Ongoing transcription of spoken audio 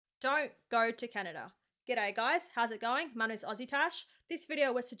Don't go to Canada. G'day guys, how's it going? My name is AussieTash. This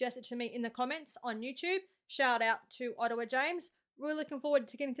video was suggested to me in the comments on YouTube. Shout out to Ottawa James. Really looking forward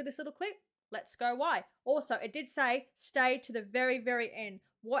to getting to this little clip. Let's go why. Also, it did say stay to the very end.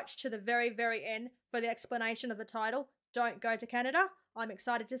 Watch to the very end for the explanation of the title. Don't go to Canada. I'm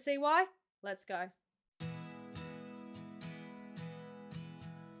excited to see why. Let's go.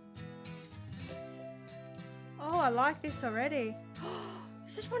 Oh, I like this already.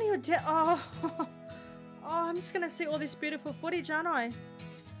 Is this one of your oh, I'm just gonna see all this beautiful footage, aren't I?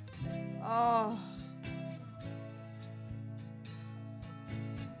 Oh.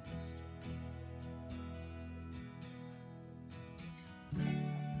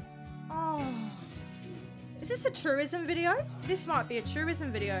 Oh. Is this a tourism video? This might be a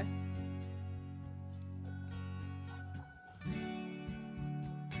tourism video.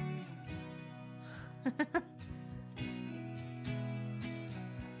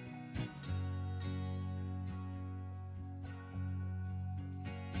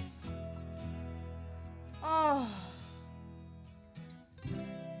 Oh.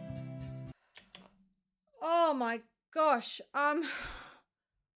 Oh my gosh.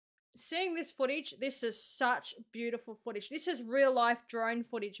 Seeing this footage, this is such beautiful footage. This is real life drone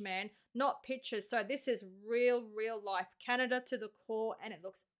footage, man, not pictures. So this is real life Canada to the core, and it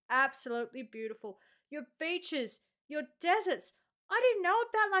looks absolutely beautiful. Your beaches, your deserts. I didn't know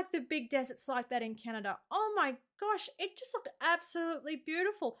about like the big deserts like that in Canada. Oh my gosh, it just looked absolutely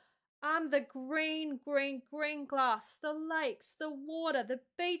beautiful. The green grass, the lakes, the water, the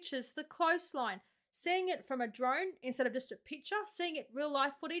beaches, the coastline. Seeing it from a drone instead of just a picture, seeing it real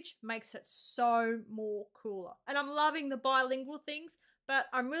life footage makes it so more cooler. And I'm loving the bilingual things, but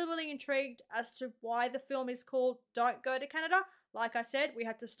I'm really intrigued as to why the film is called Don't Go to Canada. Like I said, we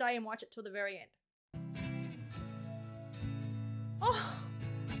have to stay and watch it till the very end. Oh,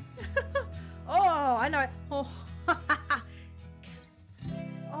 oh, I know. Oh.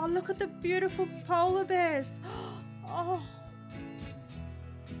 Oh, look at the beautiful polar bears. Oh.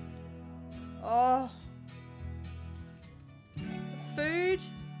 Oh. Food.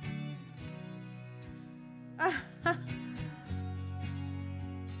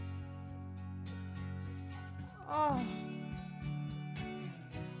 Oh.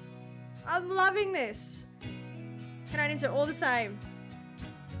 I'm loving this. Canadians are all the same.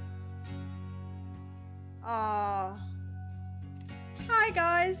 Oh. Hi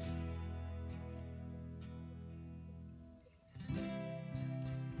guys.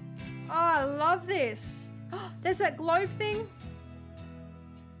 Oh, I love this. There's that globe thing.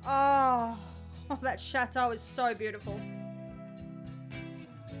 Oh, that chateau is so beautiful.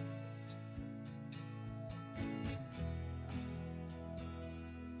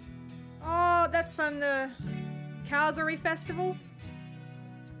 Oh, that's from the Calgary Festival.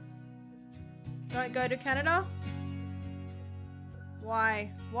 Don't go to Canada. Why?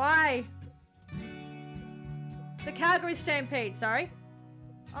 Why? The Calgary Stampede, sorry.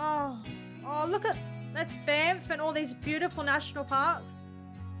 Oh, look at, that's Banff and all these beautiful national parks.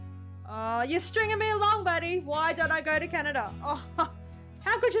 Oh, you're stringing me along, buddy. Why don't I go to Canada? Oh,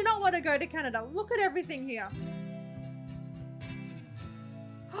 how could you not want to go to Canada? Look at everything here.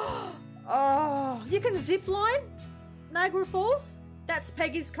 Oh, you can zip line Niagara Falls. That's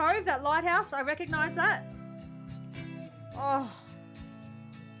Peggy's Cove, that lighthouse. I recognize that. Oh.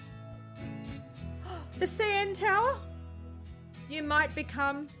 The CN Tower. You might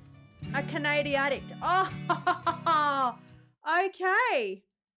become a Canadian addict. Oh, okay.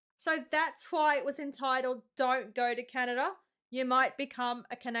 So that's why it was entitled Don't Go to Canada. You might become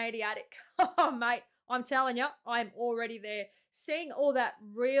a Canadian addict. Oh, mate, I'm telling you, I'm already there. Seeing all that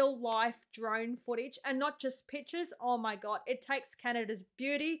real life drone footage and not just pictures. Oh my God, it takes Canada's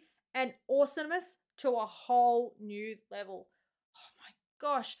beauty and awesomeness to a whole new level. Oh my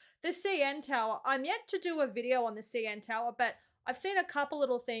gosh, the CN Tower. I'm yet to do a video on the CN Tower, but I've seen a couple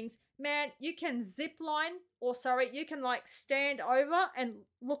little things. Man, you can zip line, or sorry, you can like stand over and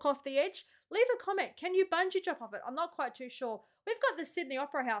look off the edge. Leave a comment. Can you bungee jump off it? I'm not quite too sure. We've got the Sydney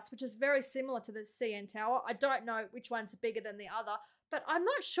Opera House, which is very similar to the CN Tower. I don't know which one's bigger than the other, but I'm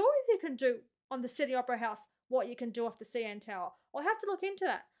not sure if you can do on the Sydney Opera House what you can do off the CN Tower. I'll have to look into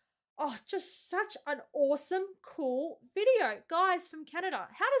that. Oh, just such an awesome, cool video. Guys from Canada,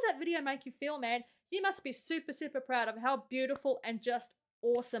 how does that video make you feel, man? You must be super proud of how beautiful and just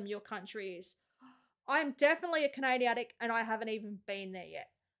awesome your country is. I'm definitely a Canadian addict and I haven't even been there yet.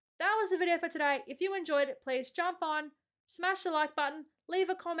 That was the video for today. If you enjoyed it, please jump on, smash the like button, leave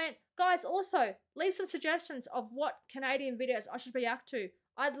a comment. Guys, also, leave some suggestions of what Canadian videos I should react to.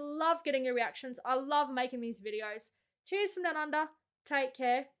 I'd love getting your reactions. I love making these videos. Cheers from down under. Take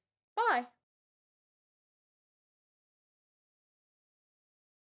care. Bye.